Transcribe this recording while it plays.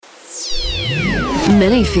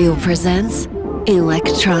Manyfield presents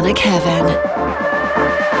Electronic Heaven.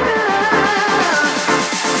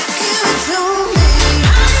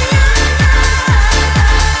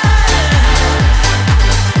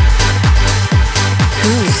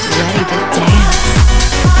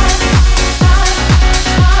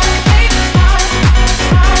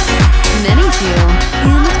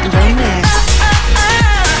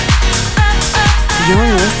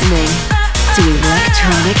 You're listening to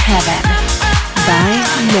Electronic Heaven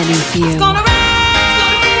by Manyfield.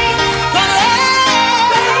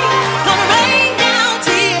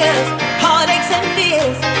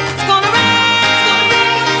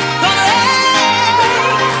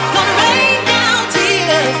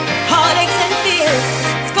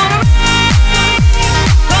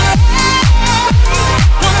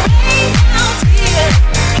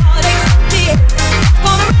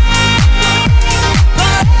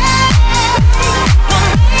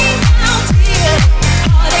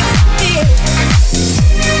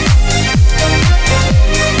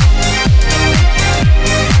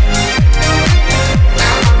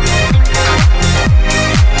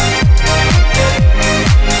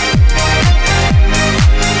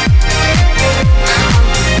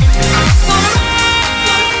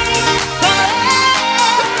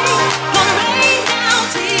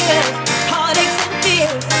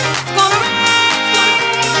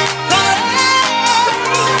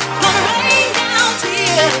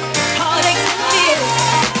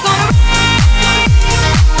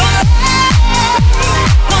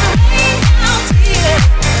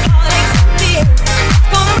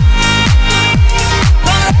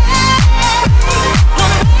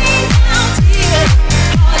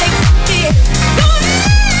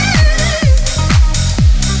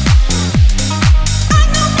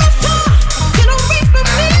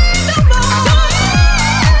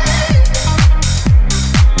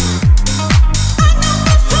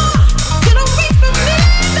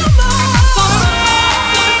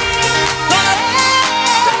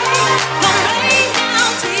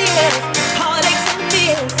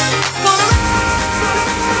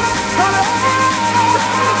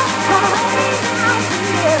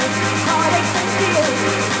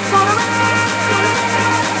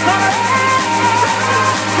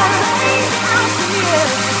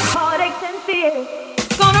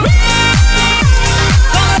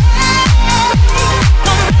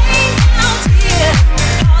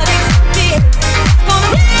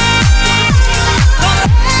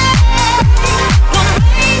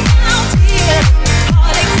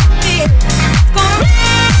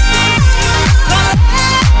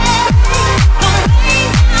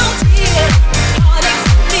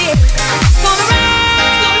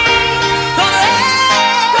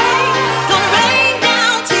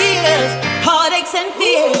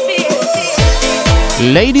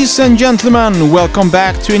 Ladies and gentlemen, welcome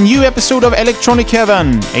back to a new episode of Electronic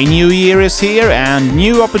Heaven. A new year is here and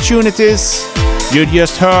new opportunities. You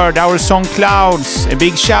just heard our song Clouds. A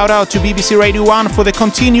big shout out to BBC Radio 1 for the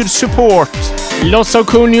continued support. Lots of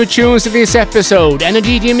cool new tunes in this episode and a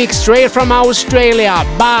DJ mix straight from Australia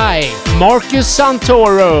by Marcus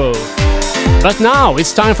Santoro. But now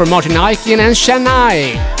it's time for Martin Ikin and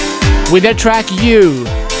Shania with their track You,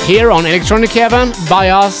 here on Electronic Heaven by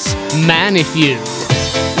us, Manyfield.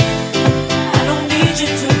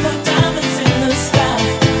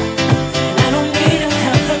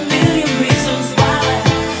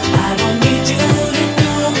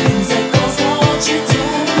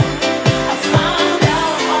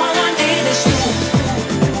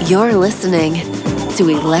 You're listening to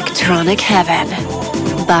Electronic Heaven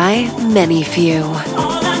by Manyfield.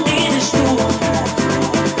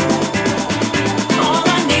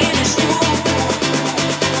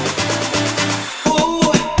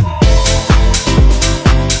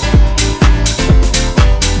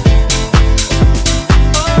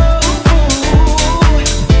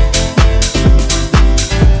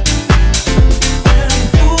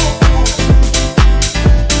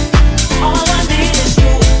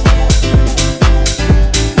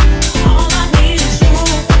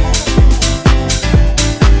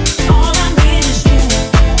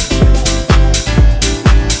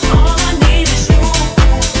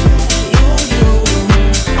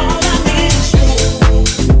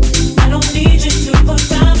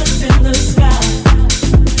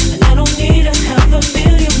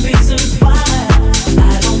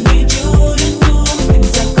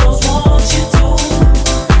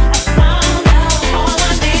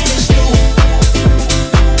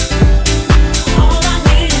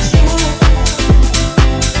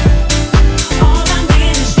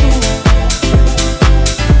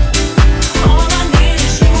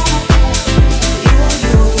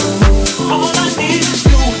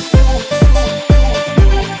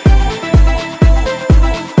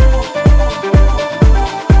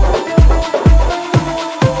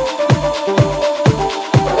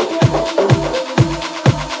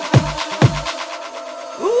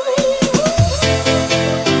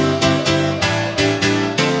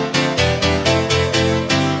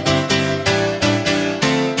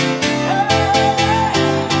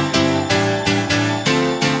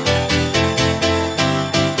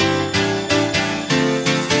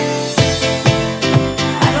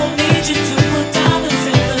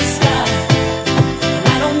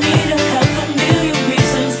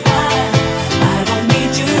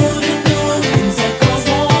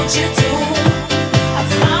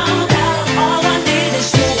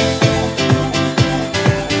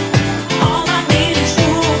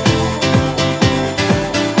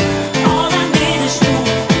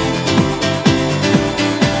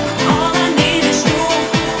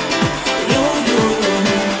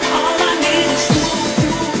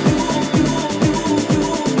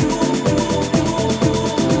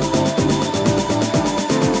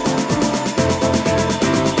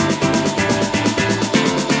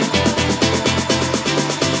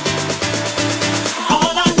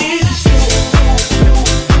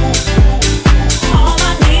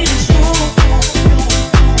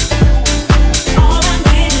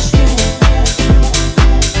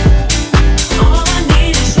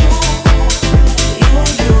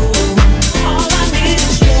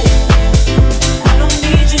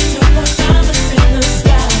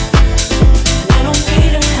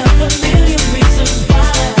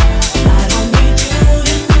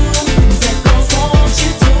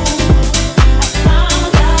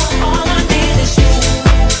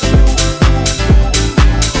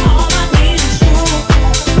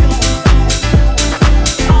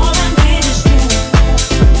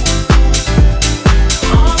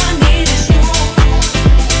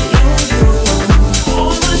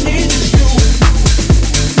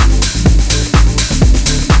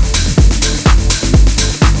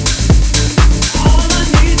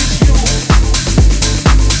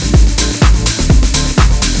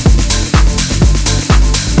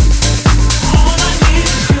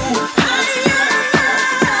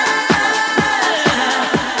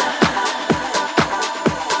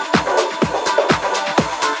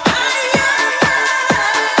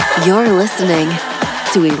 You're listening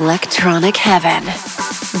to Electronic Heaven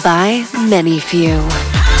by Many Few.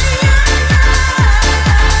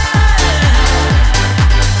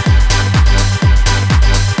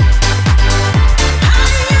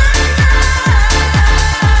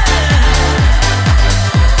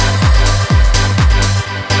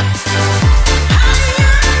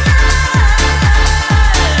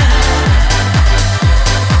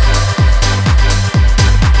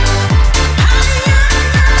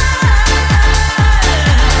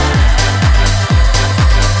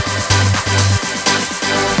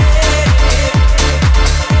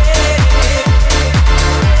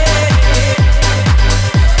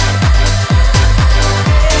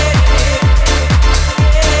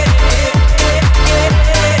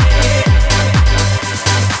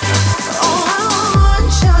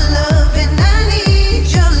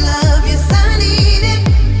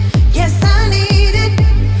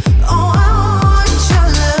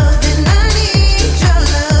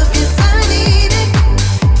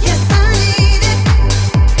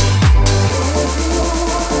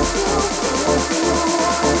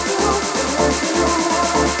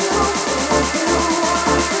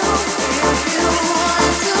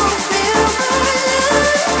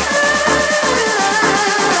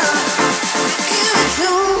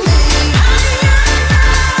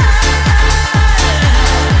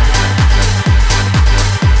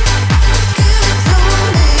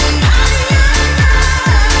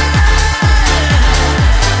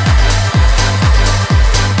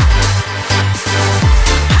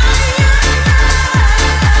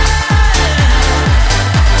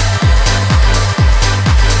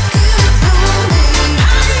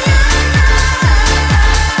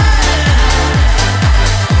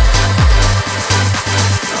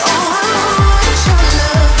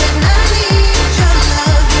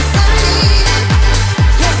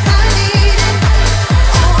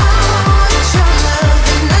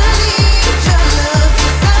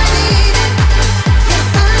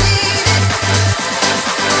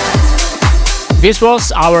 This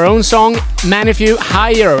was our own song, Many Few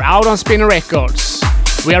Higher, out on Spinner Records.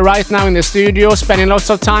 We are right now in the studio spending lots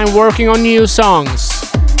of time working on new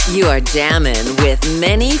songs. You are jamming with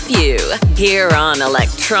Many Few here on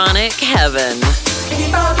Electronic Heaven.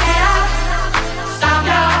 People get up, stop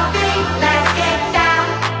your feet, let's get down.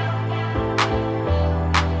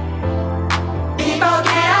 People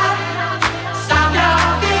get up, stop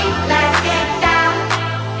your feet, let's get down.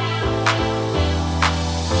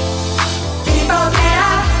 People get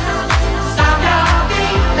up, stop your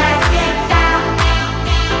feet, let's get down.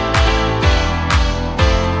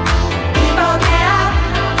 People get up,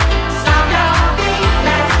 stop your feet,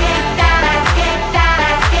 let's get down, let's get down,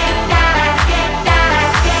 let's get down, let's get down, let's get down,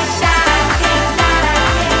 let's get down, let's get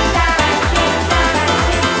down.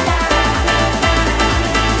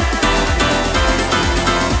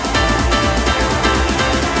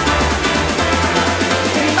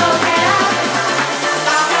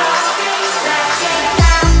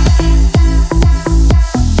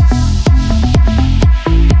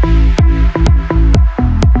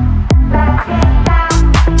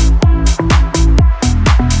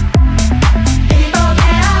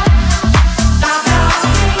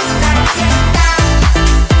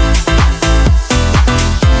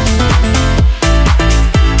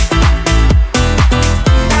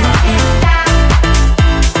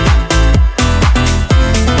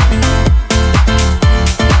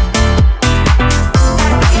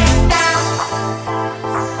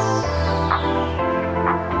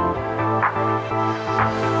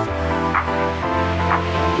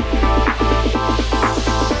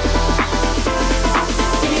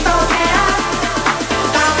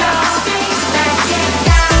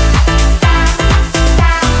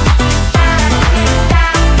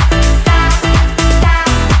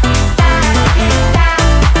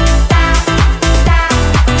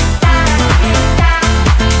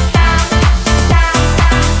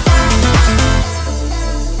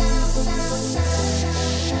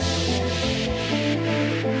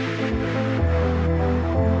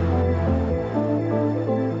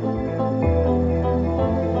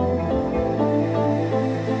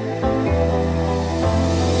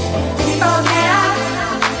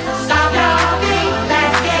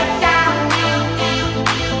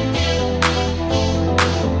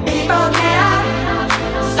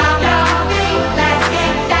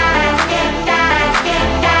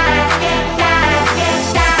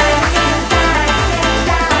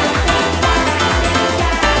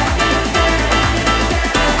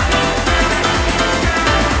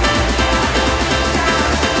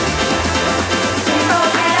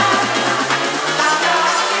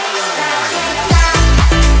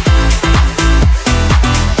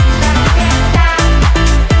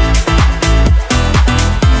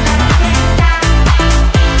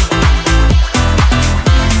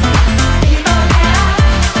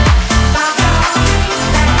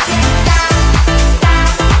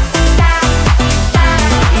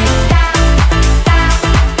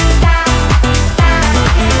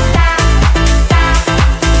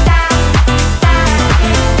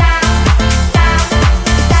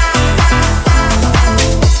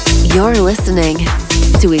 listening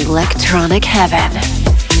to Electronic Heaven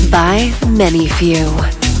by Many Few.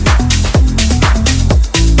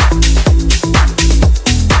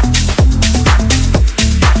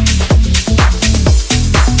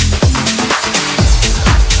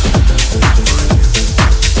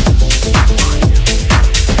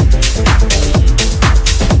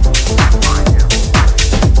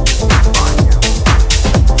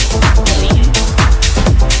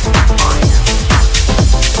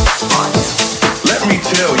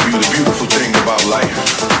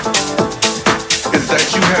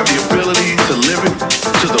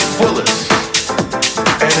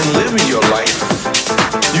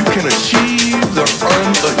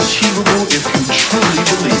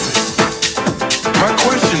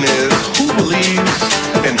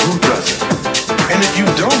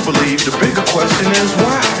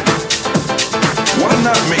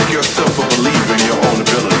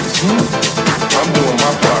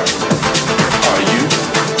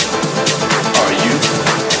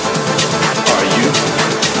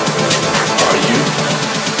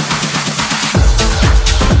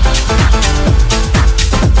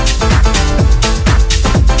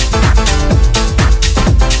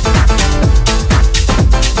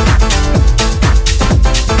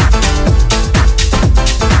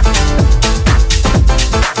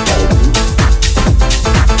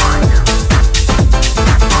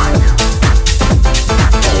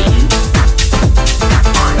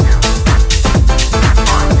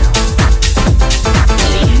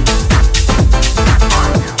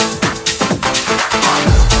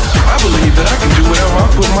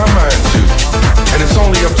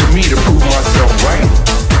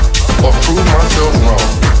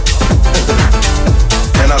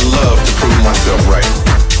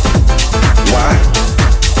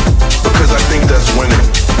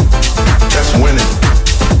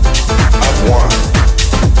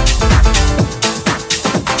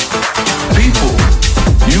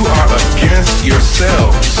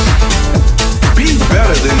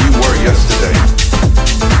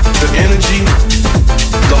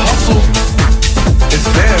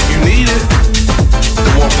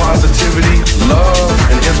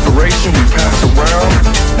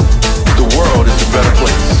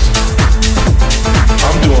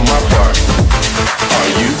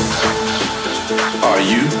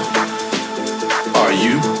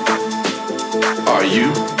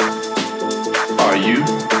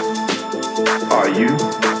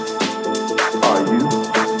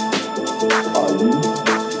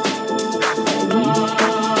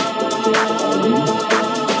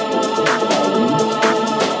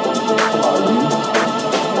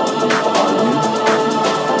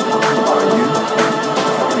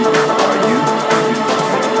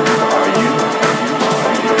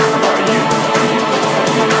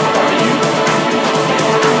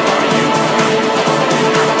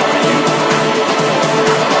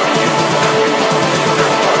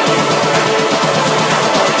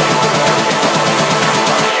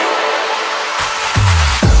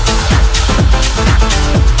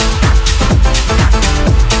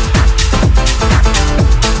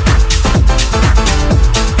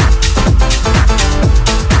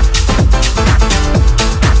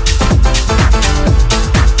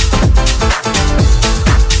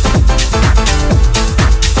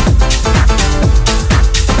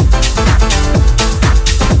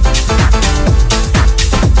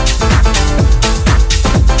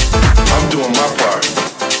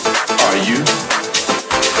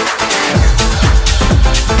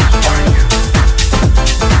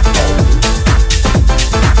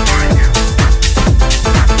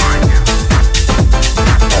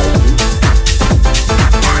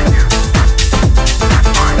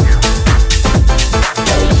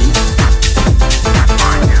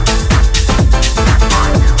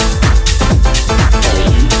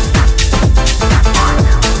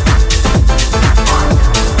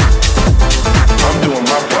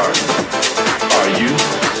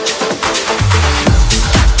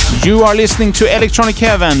 You are listening to Electronic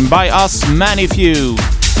Heaven by us, Many Few.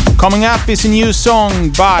 Coming up is a new song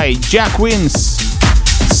by Jack Wins,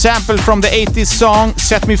 sampled from the 80s song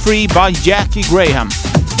Set Me Free by Jackie Graham.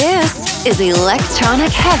 This is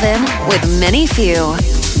Electronic Heaven with Many Few.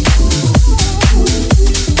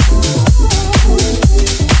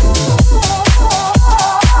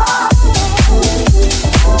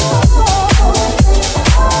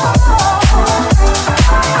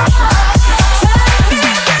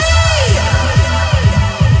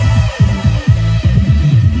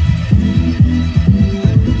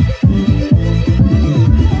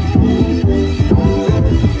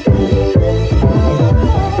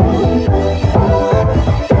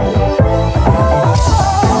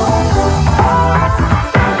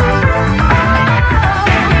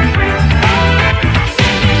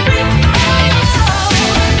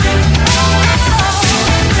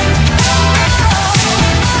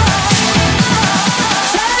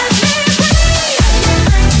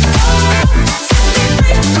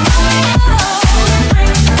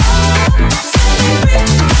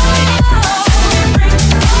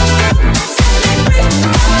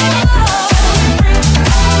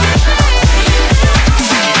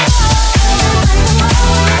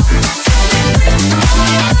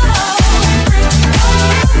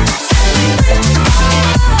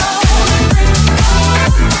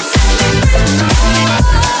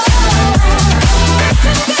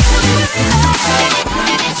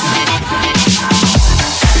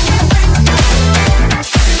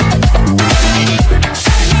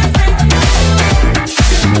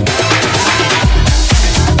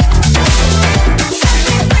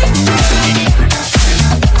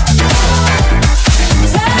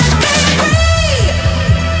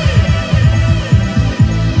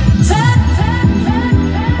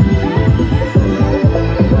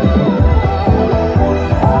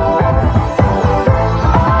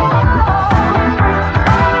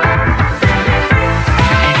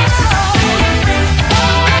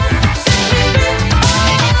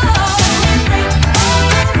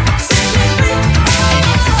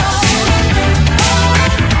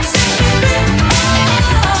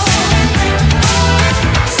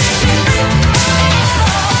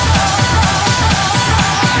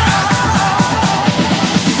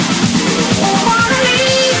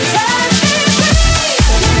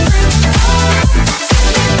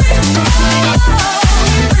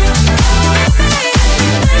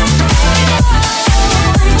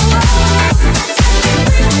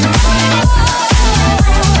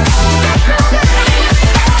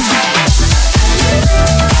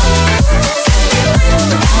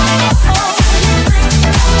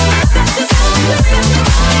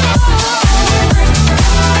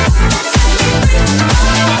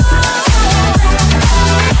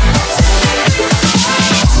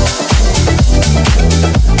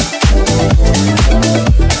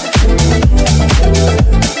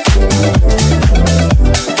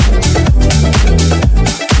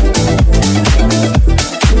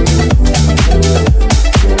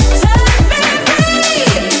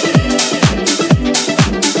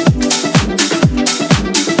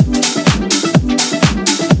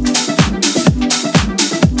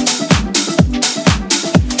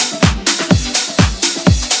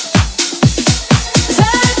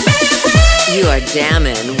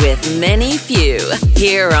 Jamming with many few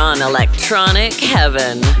here on Electronic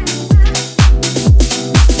Heaven.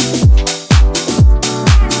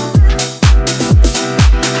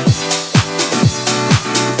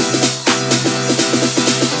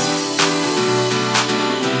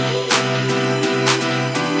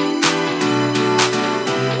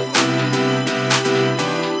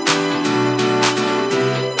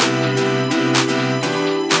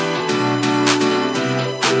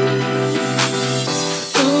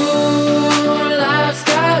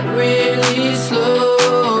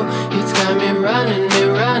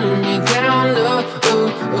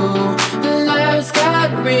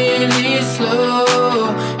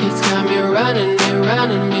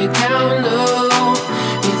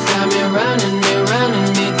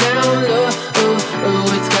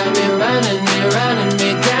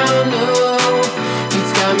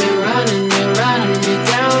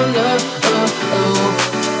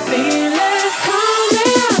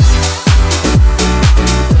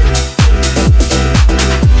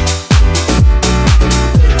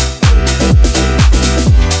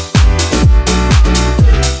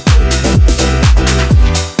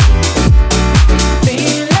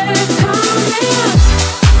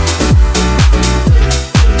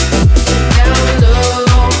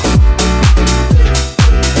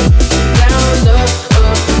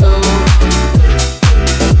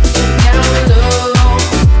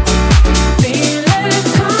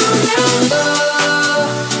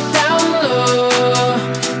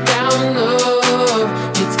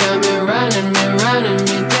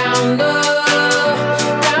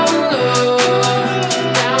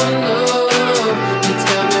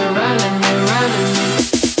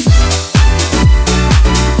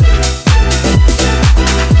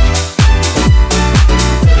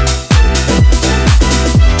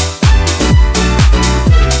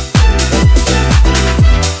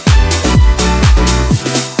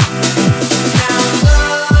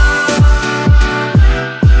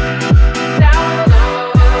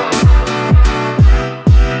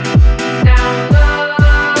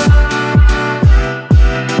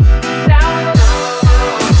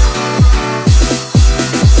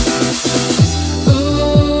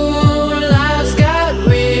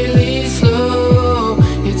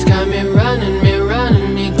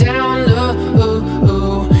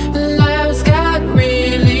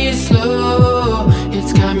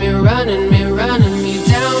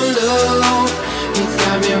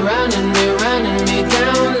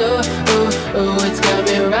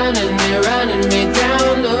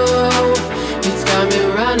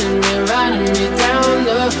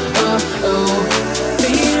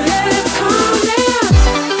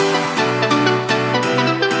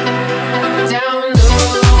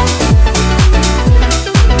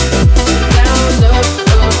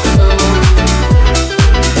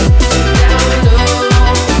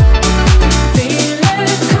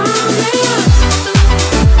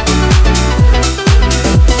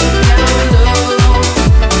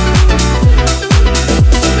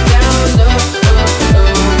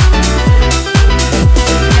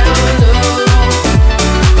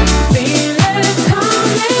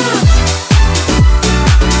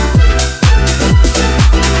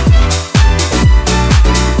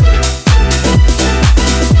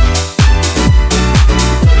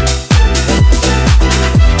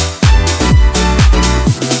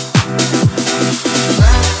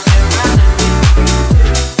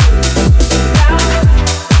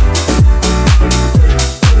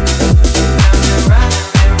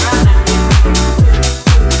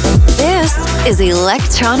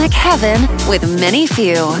 Electronic Heaven with Many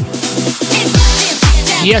Few.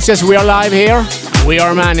 Yes, we are live here. We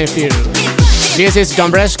are Many Few. This is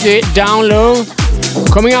Dombresky Down Low.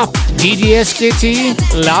 Coming up, DJ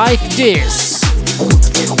SKT Like This.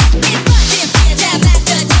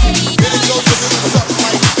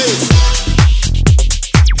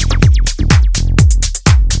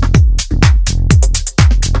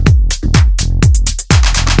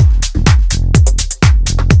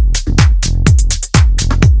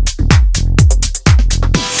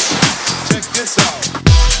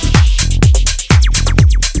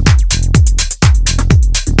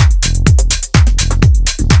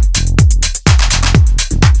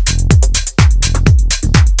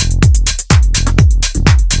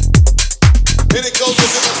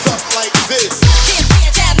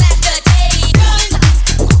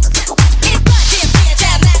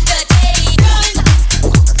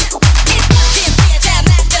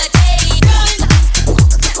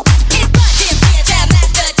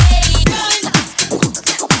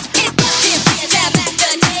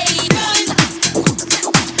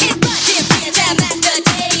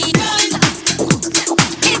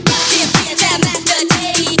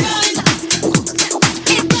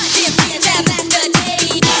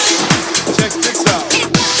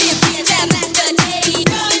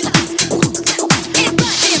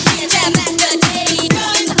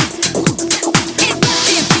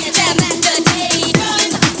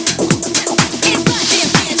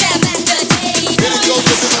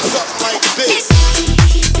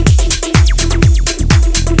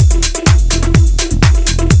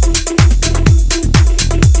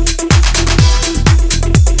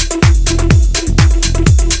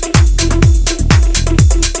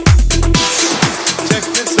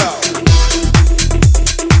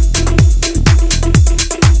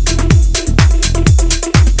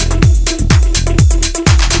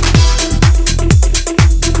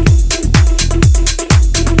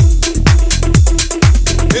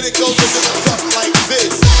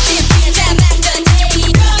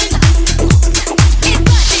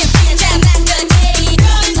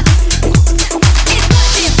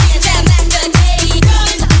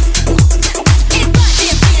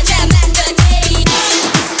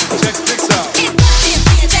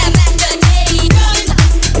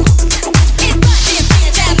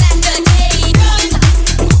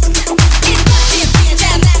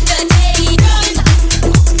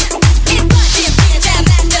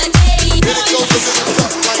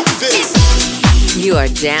 You are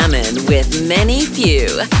jamming with Many Few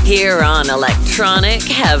here on Electronic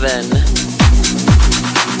Heaven.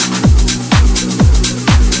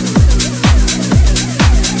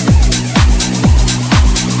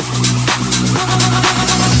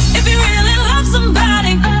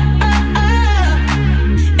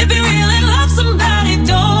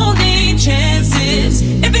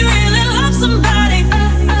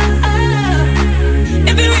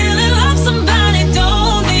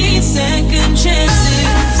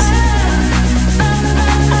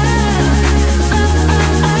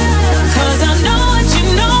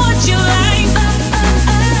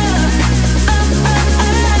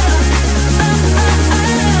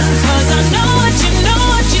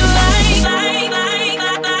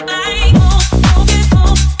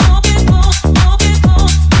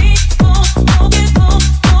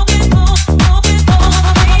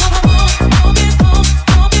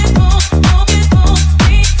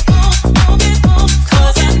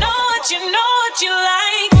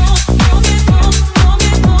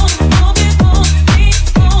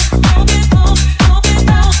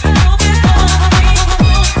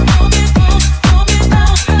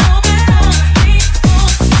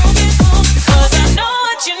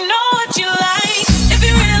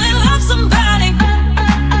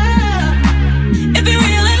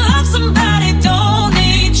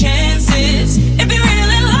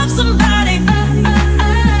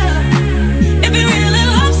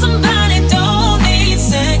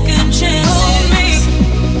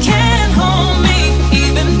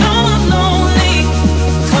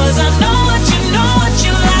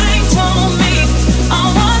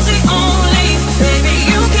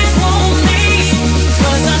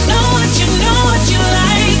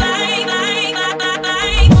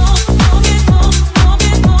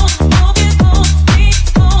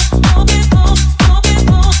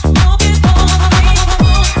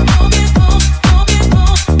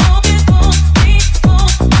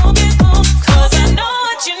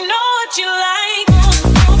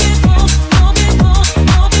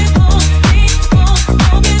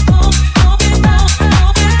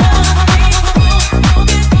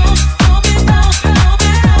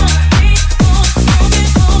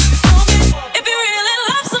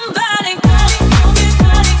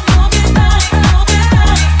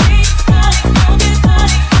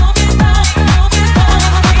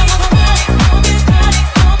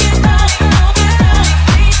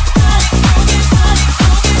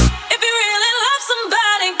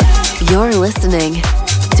 You're listening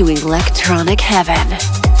to Electronic Heaven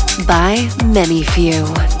by Many Few.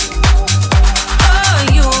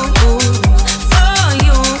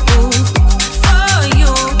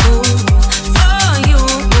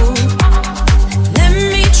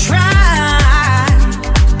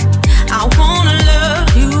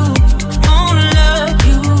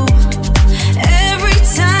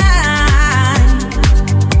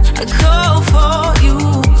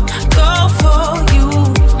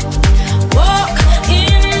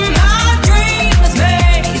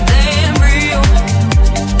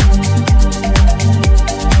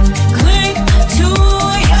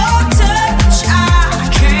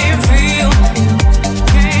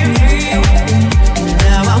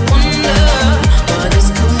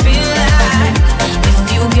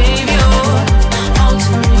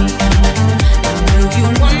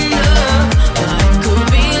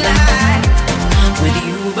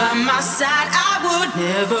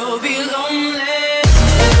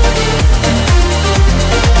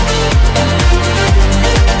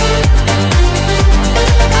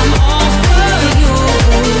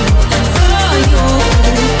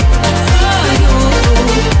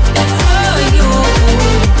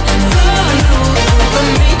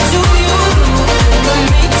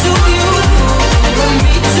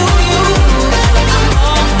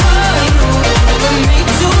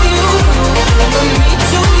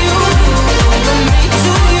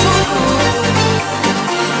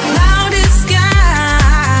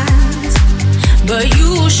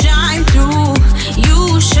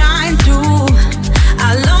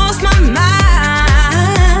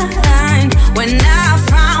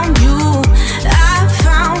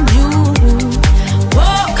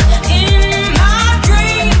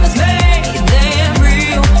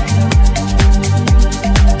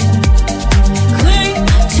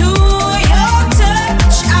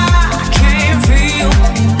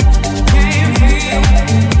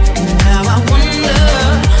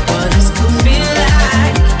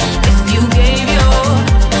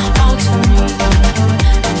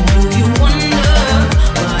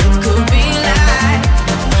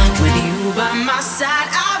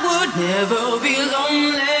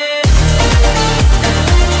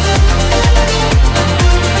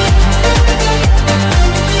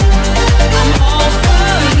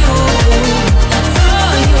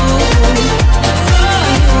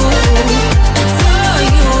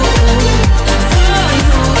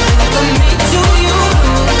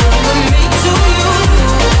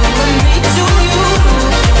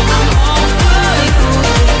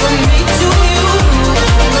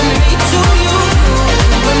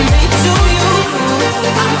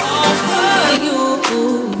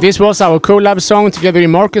 This was our collab song together with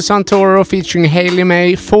Marcus Santoro featuring Hayley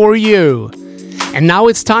May, For You. And now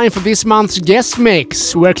it's time for this month's guest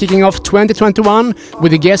mix. We're kicking off 2021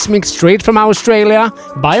 with a guest mix straight from Australia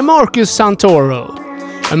by Marcus Santoro.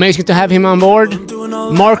 Amazing to have him on board.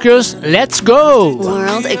 Marcus, let's go!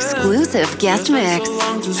 World exclusive guest mix.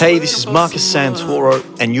 Hey, this is Marcus Santoro,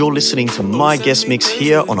 and you're listening to my guest mix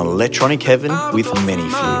here on Electronic Heaven with Many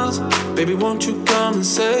Few. Baby, won't you come and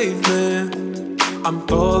save me? I'm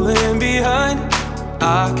falling behind,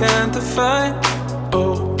 I can't define.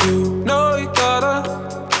 Oh, you know you got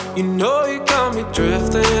me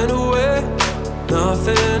drifting away.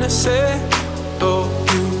 Nothing to say. Oh,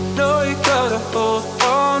 you know you gotta hold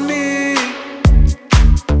on me.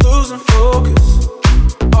 Losing focus,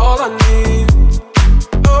 all I need.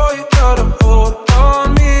 Oh, you gotta hold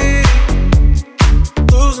on me.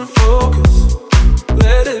 Losing focus,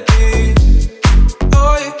 let it be.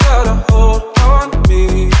 Oh, you gotta hold on to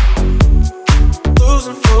me.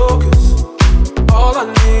 Losing focus, all I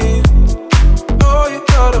need. Oh, you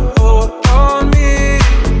gotta hold on me.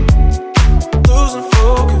 Losing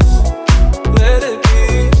focus, let it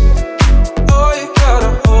be. Oh, you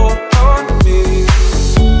gotta hold on to me.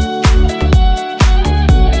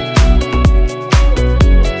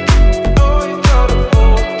 Oh, you gotta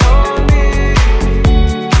hold on me.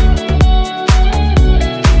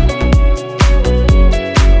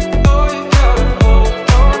 Oh, you gotta hold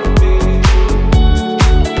on to me.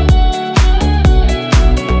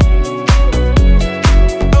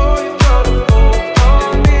 Oh, you gotta hold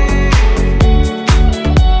on me.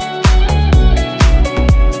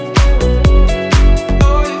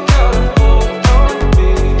 Oh, you gotta hold on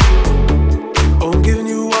me. Oh, I'm giving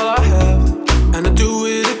you all I have, and I do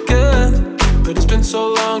it again. But it's been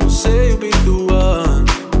so long, to say you'll be the one.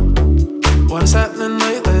 What is happening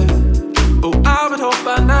lately? Oh, I would hope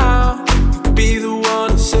by now you could be the one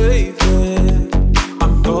to save me.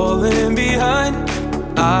 I'm falling behind,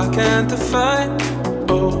 I can't define.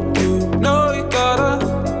 Oh, you know you got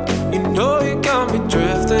me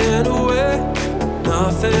drifting away.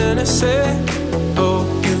 Nothing to say. Oh,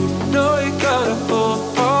 you know you gotta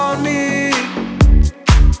hold on me.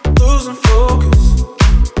 Losing focus,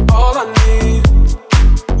 all I need.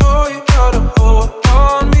 Oh, you gotta hold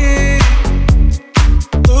on me.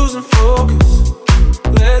 Losing focus,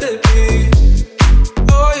 let it be.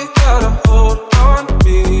 Oh, you gotta hold on to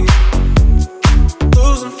me.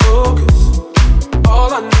 Losing focus,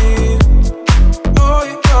 all I need. Oh,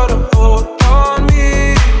 you gotta hold on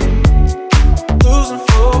me. Losing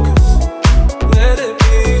focus, let it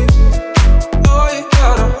be. Oh, you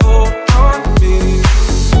gotta hold on to me.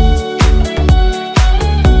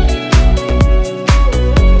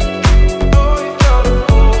 Oh, you gotta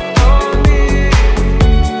hold on me.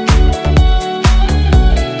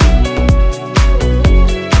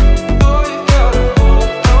 Oh, you gotta hold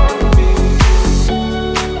on to me.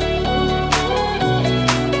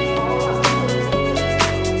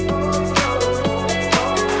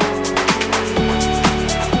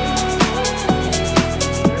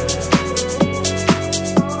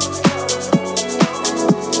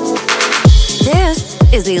 This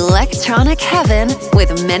is Electronic Heaven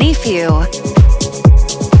with Many Few.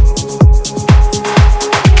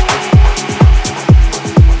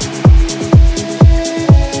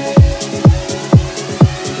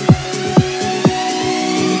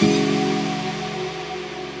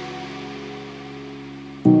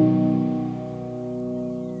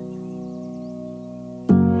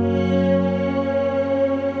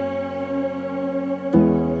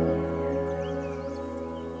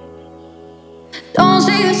 Don't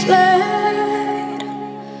say it's late.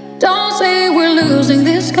 Don't say we're losing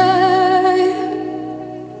this game.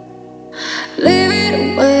 Leave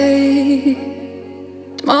it away.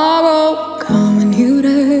 Tomorrow will come a new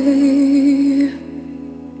day.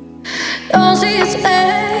 Don't say it's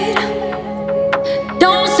late.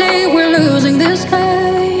 Don't say we're losing this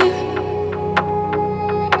game.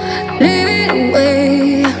 Leave it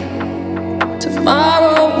away.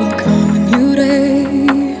 Tomorrow will come a new day.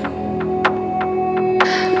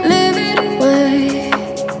 Live it away.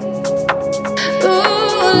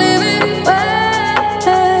 Ooh, live it away.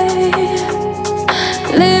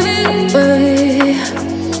 Live it away.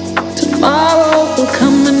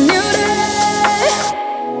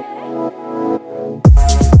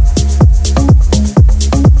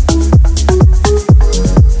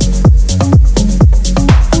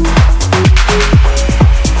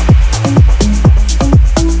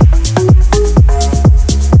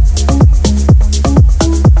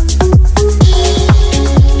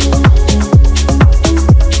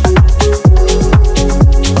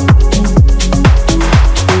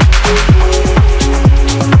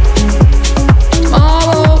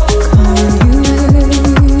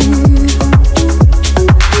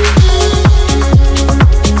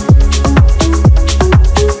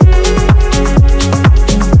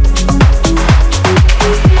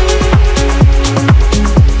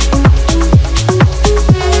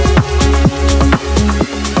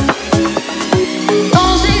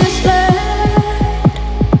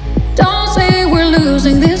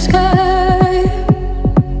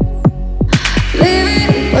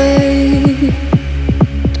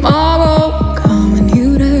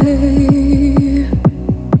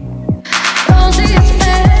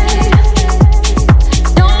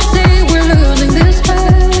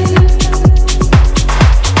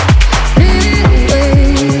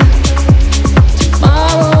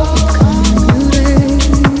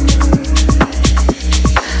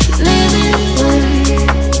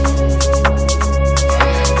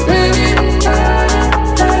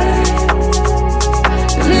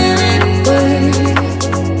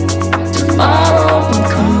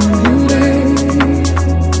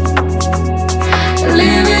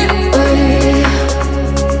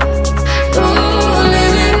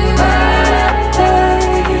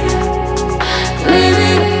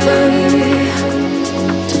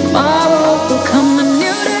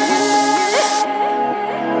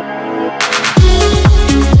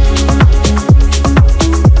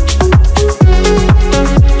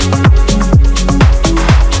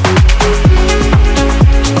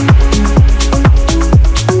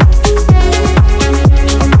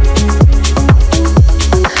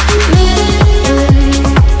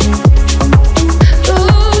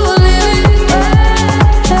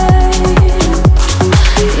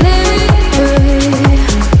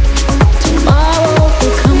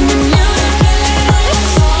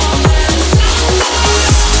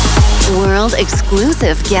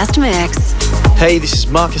 guest mix. Hey, this is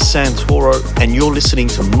Marcus Santoro, and you're listening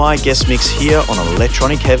to my guest mix here on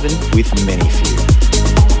Electronic Heaven with Many Few.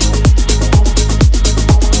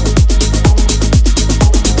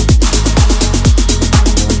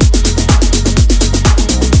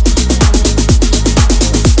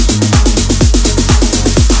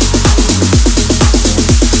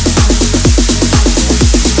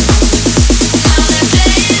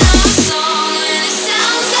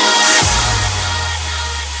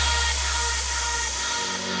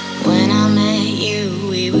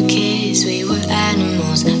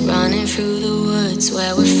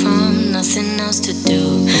 To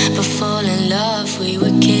do but fall in love. We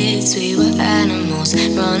were kids, we were animals,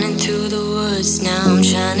 running through the woods. Now I'm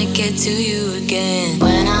trying to get to you again.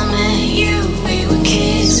 When I met you, we were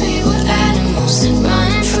kids, we were animals,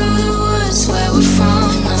 running through the woods. Where we're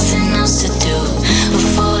from, nothing else to do but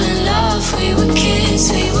fall in love. We were kids,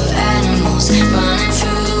 we were animals, running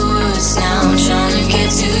through the woods. Now I'm trying to get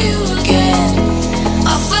to you again.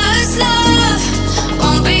 Our first love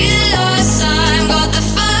won't be the last time. Got the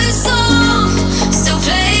first song still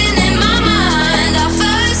playing in my mind. Our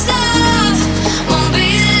first love won't be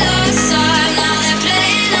the last time. Now they're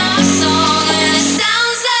playing our song and it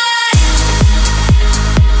sounds like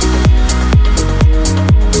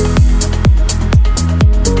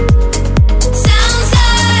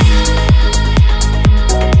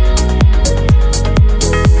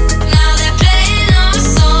now they're playing our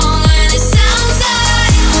song and it sounds like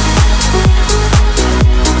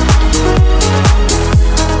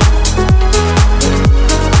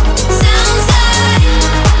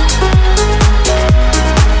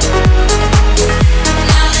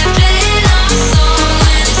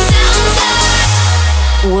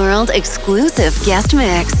World exclusive guest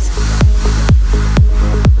mix.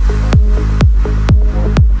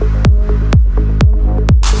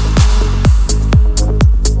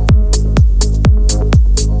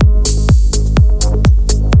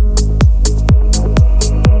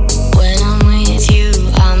 when I'm with you,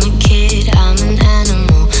 I'm a kid, I'm an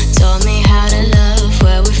animal. Taught me how to love,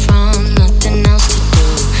 where we're from, nothing else to do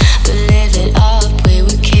but live it up. We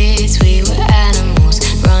were kids, we were animals,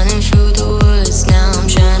 running through the woods. Now I'm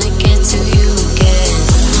trying to get to you again.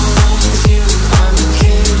 I'm a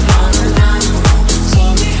kid, I'm an animal.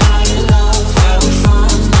 Taught me how to love, where we're from,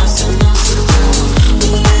 nothing else to do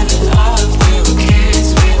but live it up. We were kids,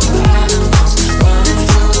 we were animals, running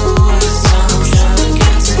through the woods. Now I'm trying to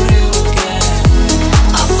get to you again.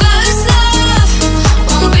 Our first love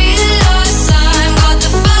won't be the last time. Got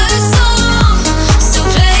the first song still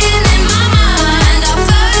playing in my mind. Our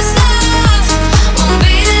first love won't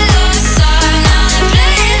be the last time. Now they're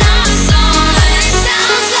playing our song and it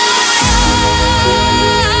sounds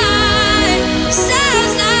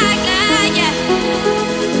like that, yeah.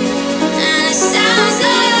 And it sounds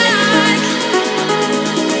like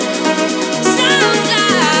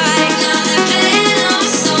now they're playing our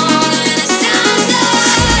song and it sounds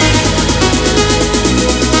like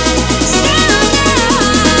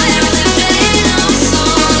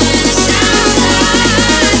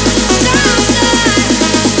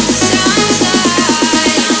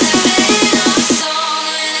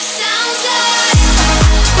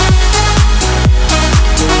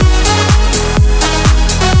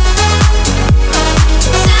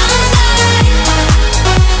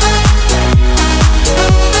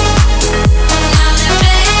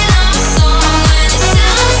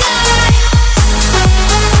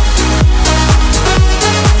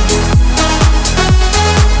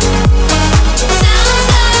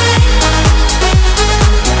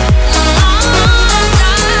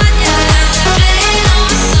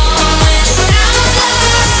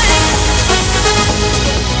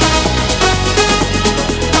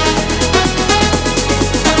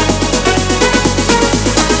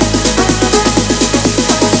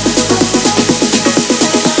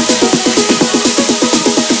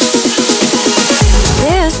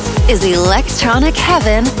This is Electronic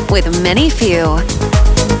Heaven with Many Few.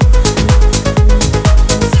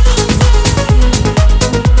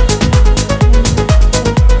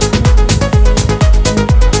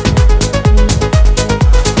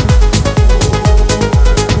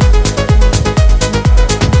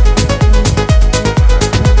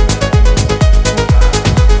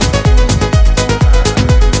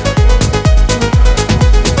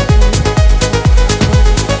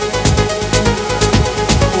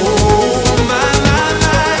 oh my, my,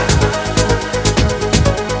 my.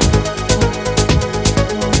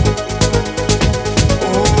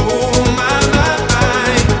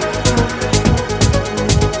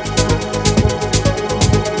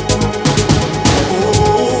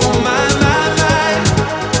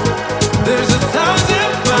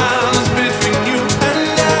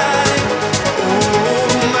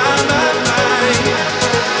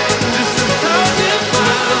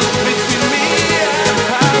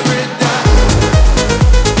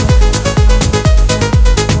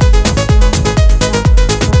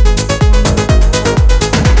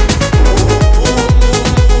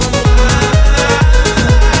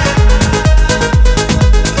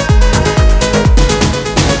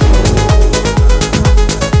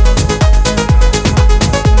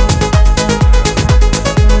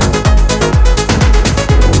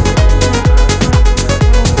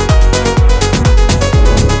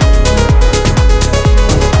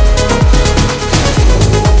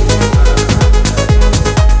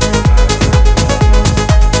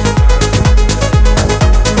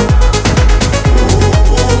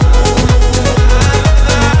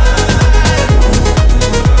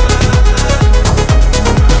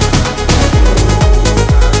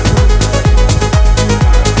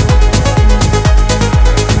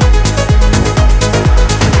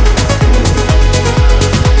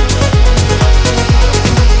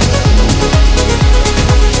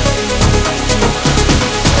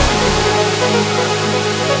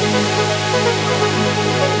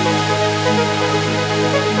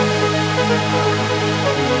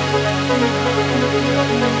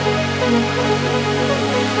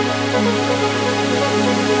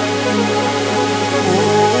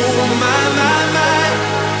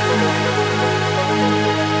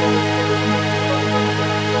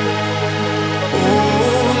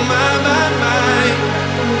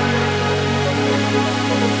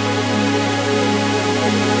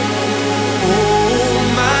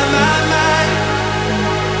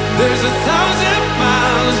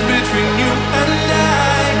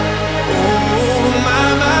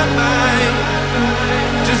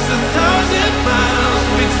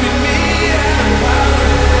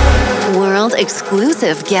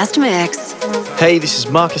 exclusive guest mix. Hey, this is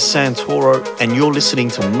Marcus Santoro, and you're listening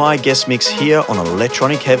to my guest mix here on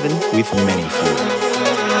Electronic Heaven with Many Few.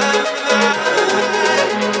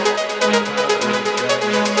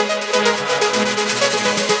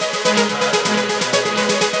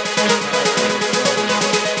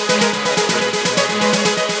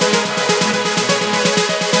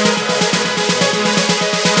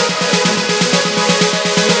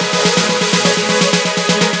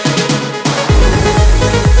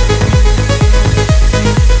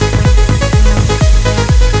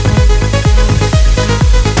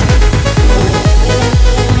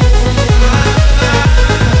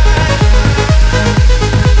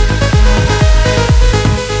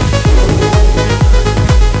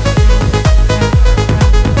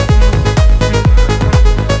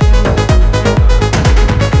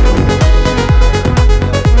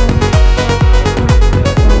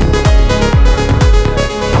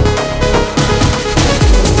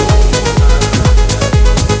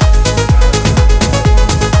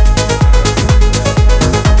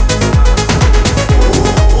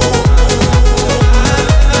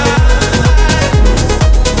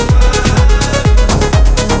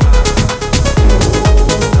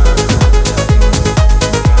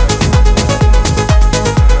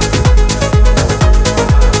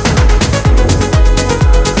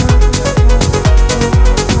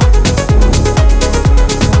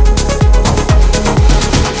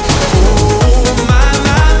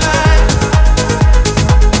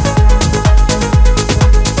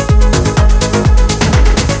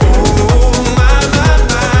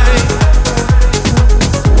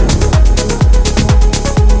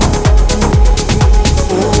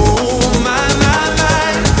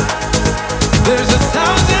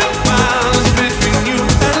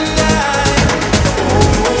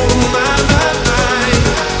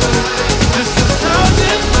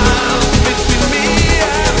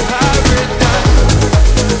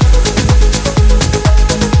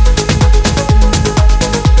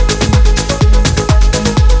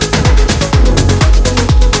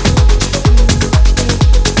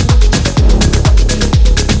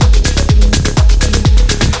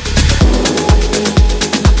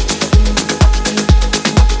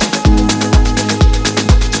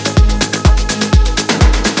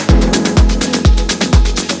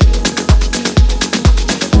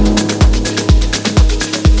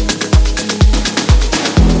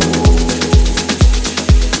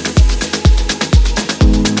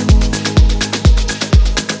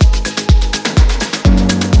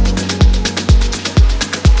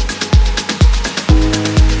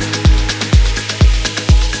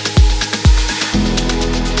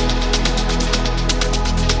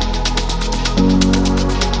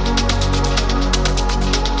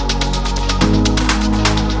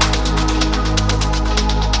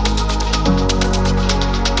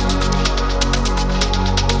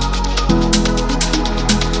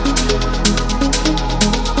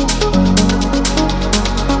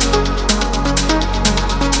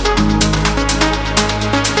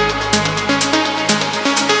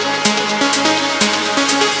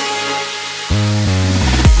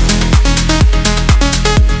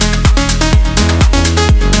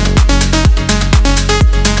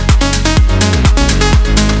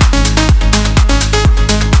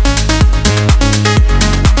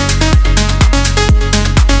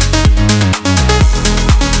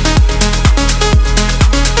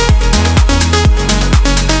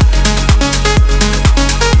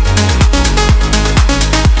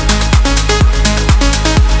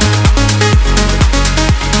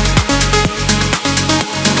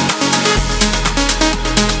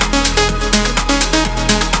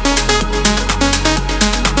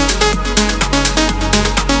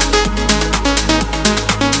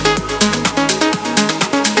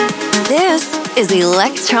 is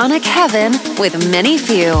Electronic Heaven with Many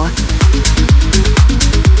Few.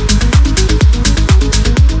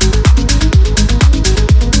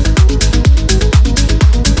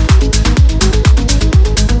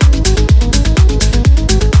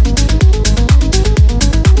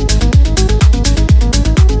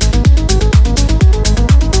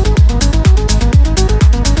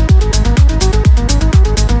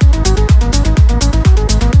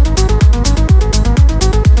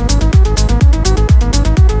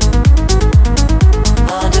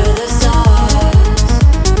 Under the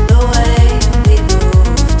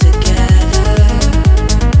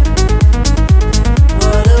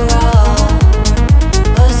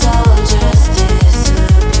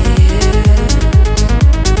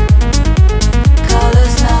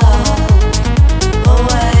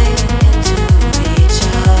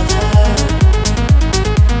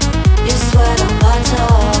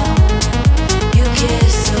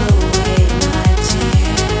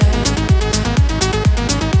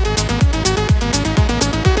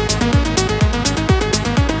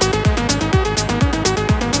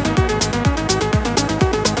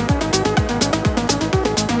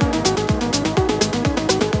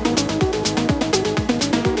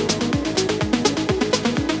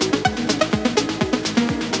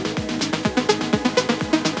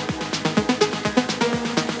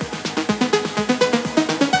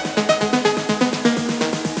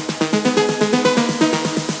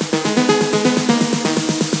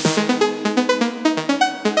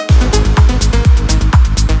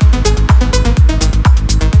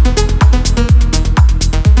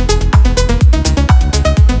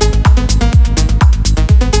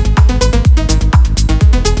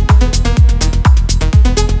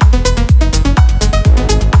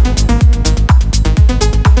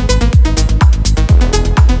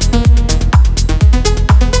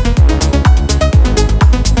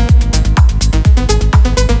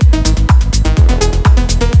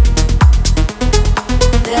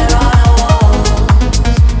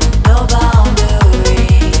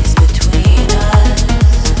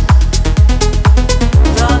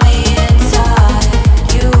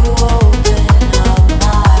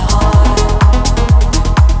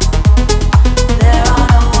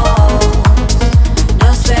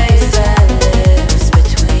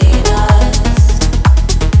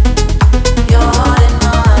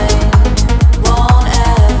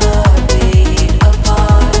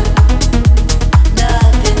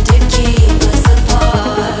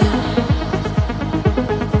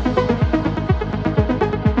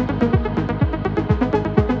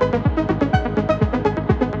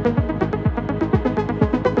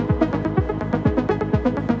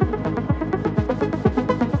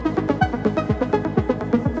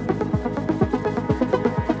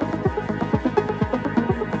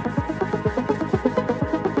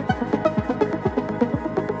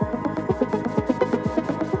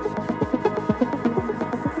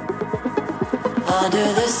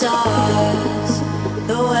Under the stars,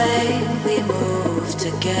 the way we move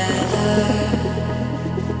together.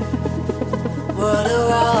 World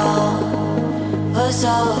around us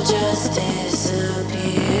all just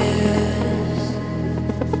disappears.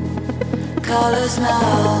 Colors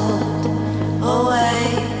melt away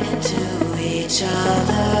into each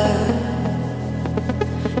other.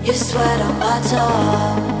 You sweat on my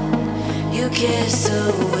tongue, you kiss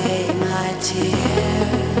away my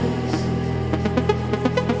tears.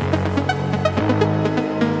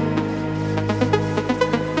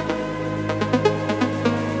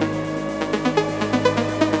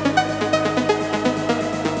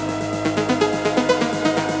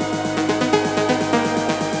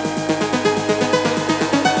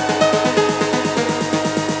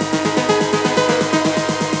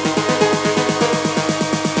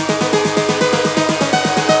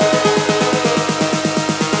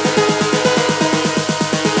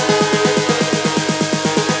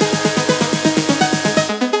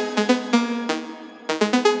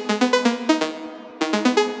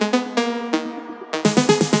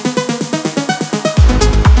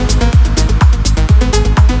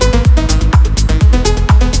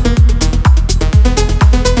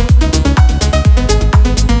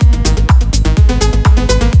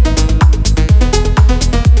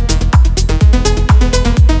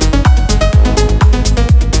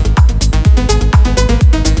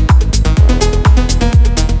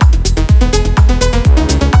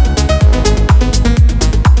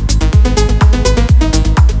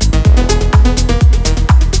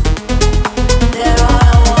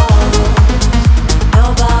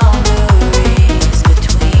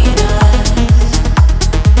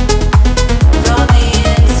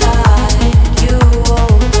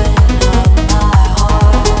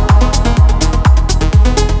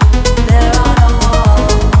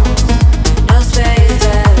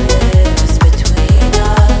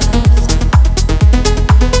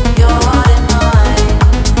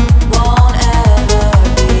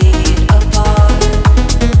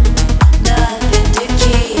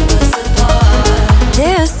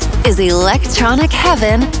 Electronic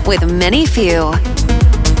Heaven with Many Few.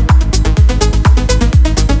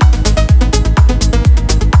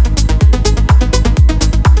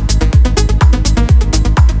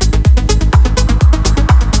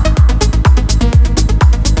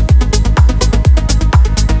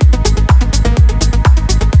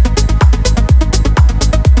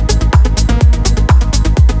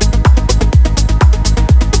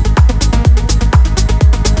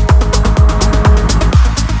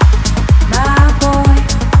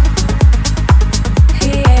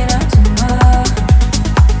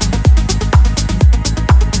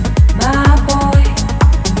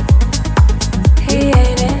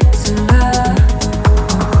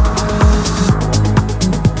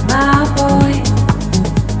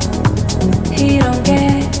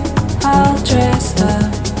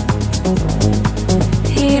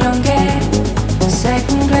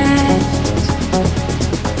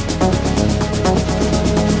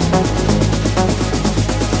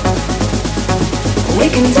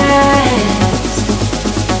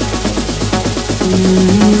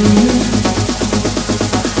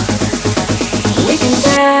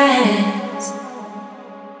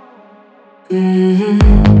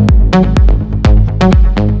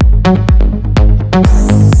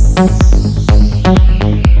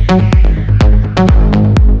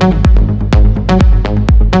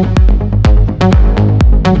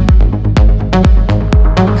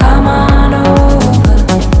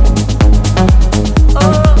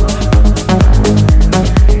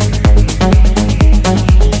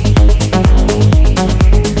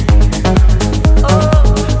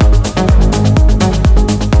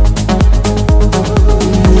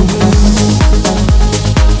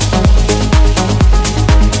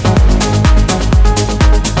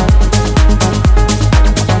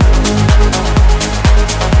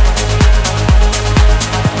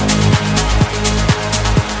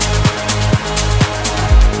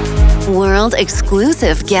 World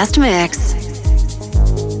exclusive guest mix.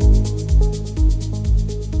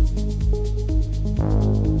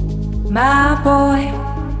 My boy,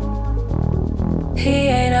 he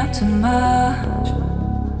ain't up to much.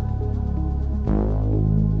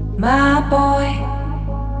 My boy,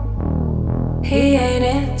 he ain't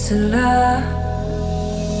into love.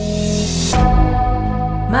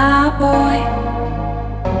 My boy,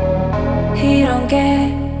 he don't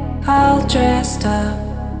get all dressed up.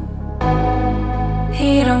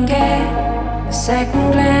 He don't get a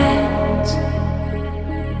second glance.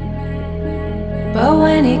 But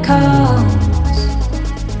when he calls,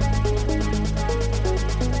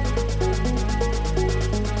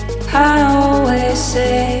 I always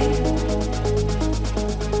say.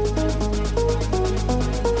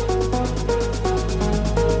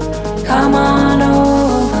 Come on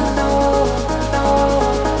over.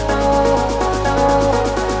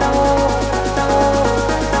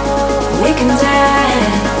 We can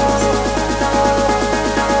dance.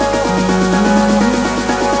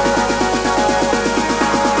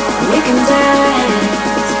 We can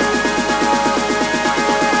dance.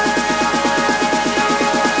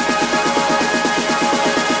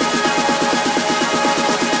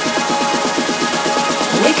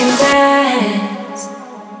 We can dance.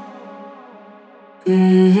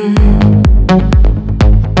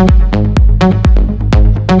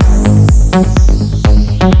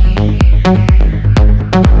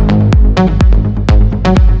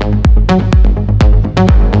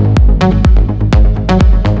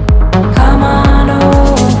 Come on over.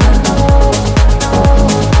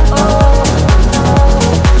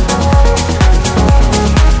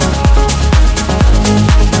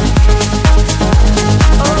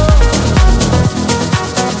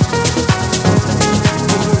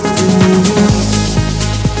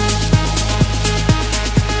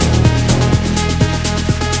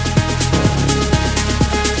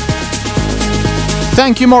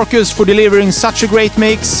 Thank you, Marcus, for delivering such a great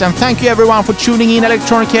mix, and thank you everyone for tuning in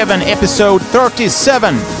Electronic Heaven episode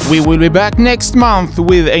 37. We will be back next month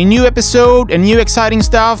with a new episode and new exciting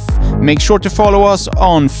stuff. Make sure to follow us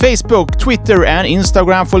on Facebook, Twitter and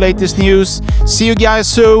Instagram for latest news. See you guys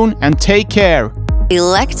soon and take care.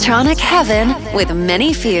 Electronic Heaven with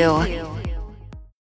Many Few.